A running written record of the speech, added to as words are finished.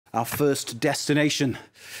Our first destination,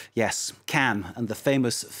 yes, Cannes and the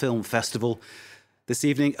famous film festival. This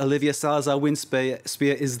evening, Olivia Salazar-Winspear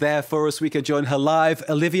is there for us. We can join her live.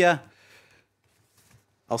 Olivia,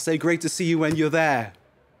 I'll say great to see you when you're there.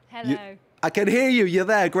 Hello. I can hear you. You're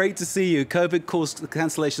there. Great to see you. COVID caused the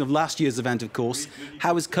cancellation of last year's event, of course.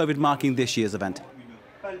 How is COVID marking this year's event?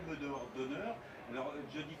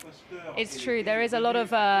 It's true. There is a lot of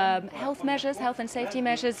health measures, health and safety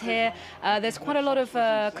measures here. There's quite a lot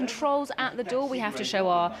of controls at the door. We have to show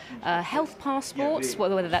our health passports,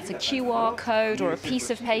 whether that's a QR code or a piece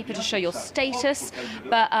of paper to show your status.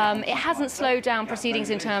 But it hasn't slowed down proceedings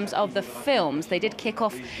in terms of the films. They did kick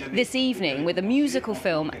off this evening with a musical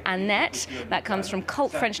film, Annette, that comes from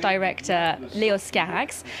cult French director Léo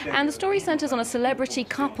Scarax. And the story centres on a celebrity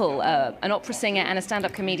couple, an opera singer and a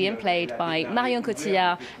stand-up comedian played by Marion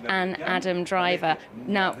Cotillard and Adam Driver.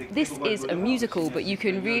 Now, this is a musical, but you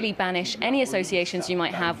can really banish any associations you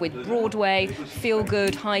might have with Broadway,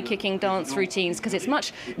 feel-good, high-kicking dance routines, because it's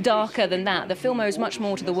much darker than that. The film owes much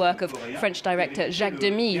more to the work of French director Jacques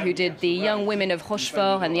Demy, who did The Young Women of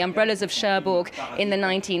Rochefort and The Umbrellas of Cherbourg in the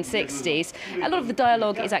 1960s. A lot of the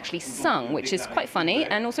dialogue is actually sung, which is quite funny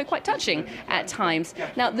and also quite touching at times.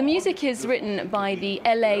 Now, the music is written by the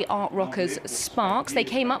LA art rockers Sparks. They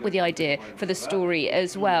came up with the idea for the story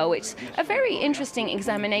as well. It's a very interesting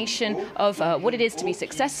examination of what it is to be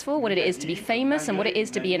successful, what it is to be famous, and what it is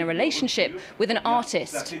to be in a relationship with an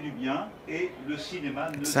artist. It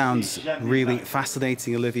sounds really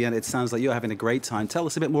fascinating, Olivia, and it sounds like you're having a great time. Tell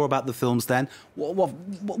us a bit more about the films then.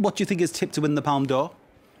 What do you think is tipped to win the Palme d'Or?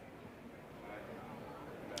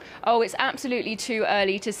 Oh, it's absolutely too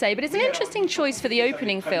early to say, but it's an interesting choice for the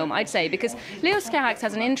opening film, I'd say, because Léo Scarax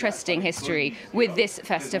has an interesting history with this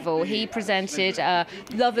festival. He presented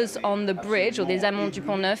Lovers on the Bridge, or Les Amants du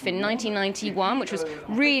Pont Neuf, in 1991, which was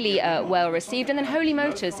really well received, and then Holy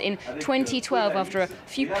Motors in 2012, after a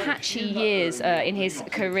few patchy years in his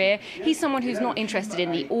career. He's someone who's not interested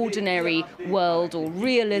in the ordinary world or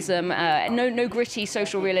realism, no gritty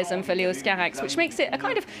social realism for Léo Scarax, which makes it a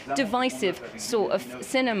kind of divisive sort of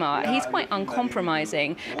cinema. He's quite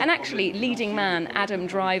uncompromising, and actually leading man Adam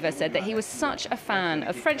Driver said that he was such a fan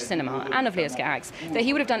of French cinema and of Léo Scarax that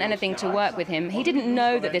he would have done anything to work with him. He didn't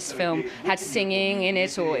know that this film had singing in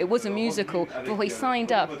it or it was a musical before he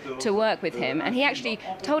signed up to work with him, and he actually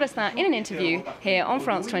told us that in an interview here on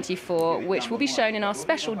France 24, which will be shown in our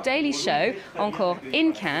special daily show Encore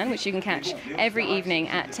in Cannes, which you can catch every evening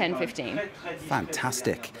at 10:15.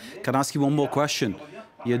 Fantastic. Can I ask you one more question?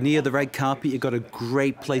 You're near the red carpet. You've got a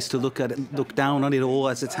great place to look at it, look down on it all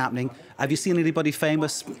as it's happening. Have you seen anybody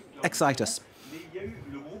famous? Excite us.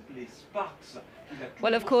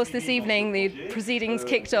 Well, of course, this evening the proceedings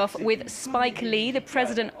kicked off with Spike Lee, the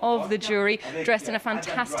president of the jury, dressed in a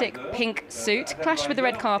fantastic pink suit. Clashed with the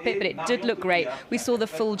red carpet, but it did look great. We saw the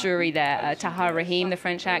full jury there. Tahar Rahim, the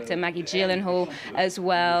French actor, Maggie Gyllenhaal as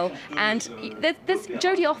well. And there's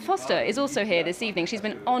Jodie Foster is also here this evening. She's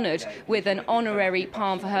been honoured with an honorary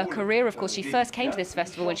palm for her career. Of course, she first came to this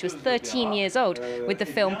festival when she was 13 years old with the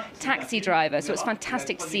film Taxi Driver. So it's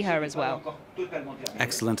fantastic to see her as well.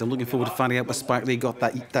 Excellent. I'm looking forward to finding out where Spike Lee got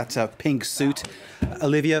that pink suit.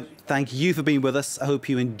 Olivia, thank you for being with us. I hope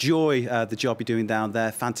you enjoy the job you're doing down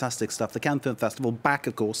there. Fantastic stuff. The Cannes Film Festival back,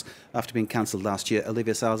 of course, after being cancelled last year.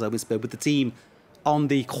 Olivia Salazar-Winspear with the team on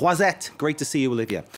the Croisette. Great to see you, Olivia.